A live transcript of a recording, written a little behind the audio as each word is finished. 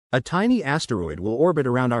A tiny asteroid will orbit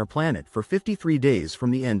around our planet for 53 days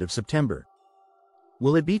from the end of September.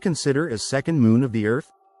 Will it be considered as second moon of the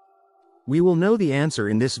Earth? We will know the answer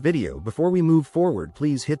in this video. Before we move forward,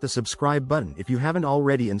 please hit the subscribe button if you haven't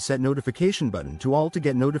already and set notification button to all to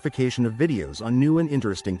get notification of videos on new and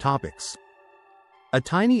interesting topics. A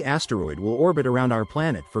tiny asteroid will orbit around our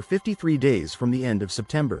planet for 53 days from the end of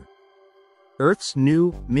September. Earth's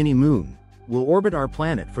new mini-moon will orbit our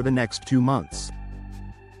planet for the next 2 months.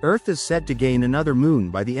 Earth is set to gain another moon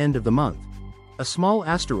by the end of the month, a small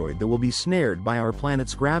asteroid that will be snared by our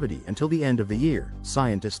planet's gravity until the end of the year,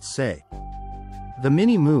 scientists say. The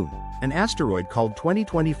mini-moon, an asteroid called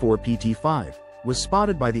 2024 PT5, was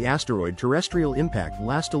spotted by the Asteroid Terrestrial Impact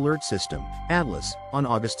Last Alert System, ATLAS, on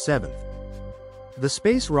August 7th. The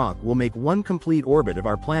space rock will make one complete orbit of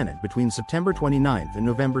our planet between September 29th and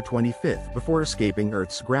November 25th before escaping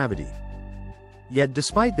Earth's gravity. Yet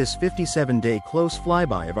despite this 57-day close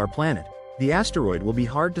flyby of our planet, the asteroid will be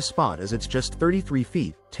hard to spot as it's just 33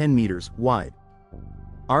 feet, 10 meters, wide.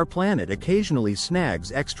 Our planet occasionally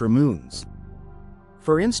snags extra moons.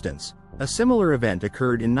 For instance, a similar event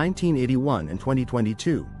occurred in 1981 and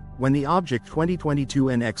 2022, when the object 2022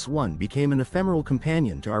 NX-1 became an ephemeral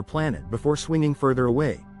companion to our planet before swinging further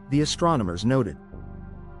away, the astronomers noted.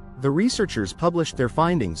 The researchers published their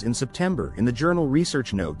findings in September in the journal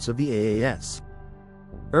Research Notes of the AAS.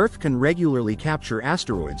 Earth can regularly capture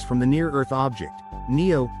asteroids from the near-Earth object,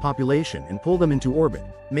 NEO, population and pull them into orbit,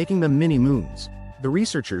 making them mini-moons, the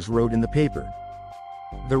researchers wrote in the paper.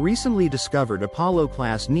 The recently discovered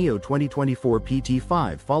Apollo-class NEO 2024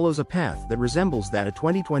 PT5 follows a path that resembles that of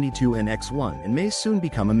 2022 NX-1 and may soon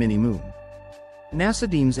become a mini-moon. NASA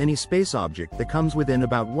deems any space object that comes within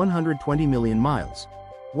about 120 million miles,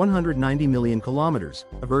 190 million kilometers,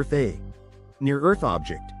 of Earth a near-Earth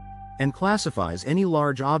object, and classifies any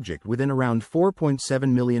large object within around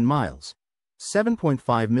 4.7 million miles,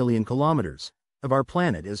 7.5 million kilometers, of our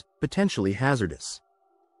planet as potentially hazardous.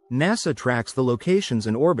 NASA tracks the locations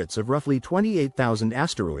and orbits of roughly 28,000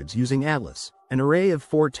 asteroids using ATLAS, an array of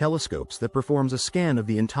 4 telescopes that performs a scan of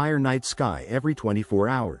the entire night sky every 24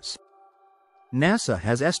 hours. NASA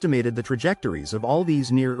has estimated the trajectories of all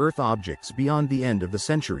these near-Earth objects beyond the end of the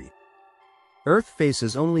century. Earth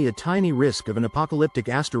faces only a tiny risk of an apocalyptic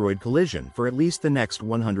asteroid collision for at least the next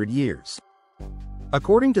 100 years.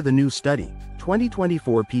 According to the new study,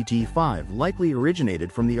 2024 PT5 likely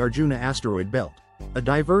originated from the Arjuna asteroid belt, a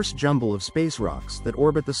diverse jumble of space rocks that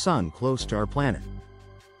orbit the Sun close to our planet.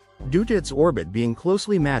 Due to its orbit being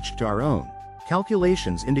closely matched to our own,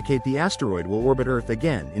 calculations indicate the asteroid will orbit Earth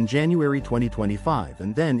again in January 2025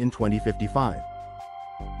 and then in 2055.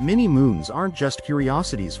 Mini-moons aren't just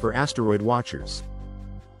curiosities for asteroid watchers.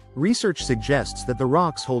 Research suggests that the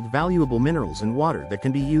rocks hold valuable minerals and water that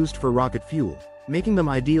can be used for rocket fuel, making them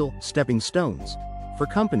ideal stepping stones for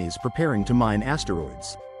companies preparing to mine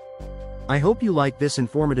asteroids. I hope you like this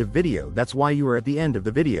informative video. That's why you are at the end of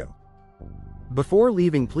the video. Before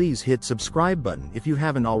leaving, please hit subscribe button if you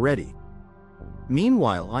haven't already.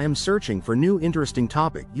 Meanwhile, I am searching for new interesting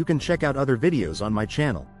topic. You can check out other videos on my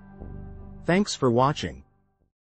channel. Thanks for watching.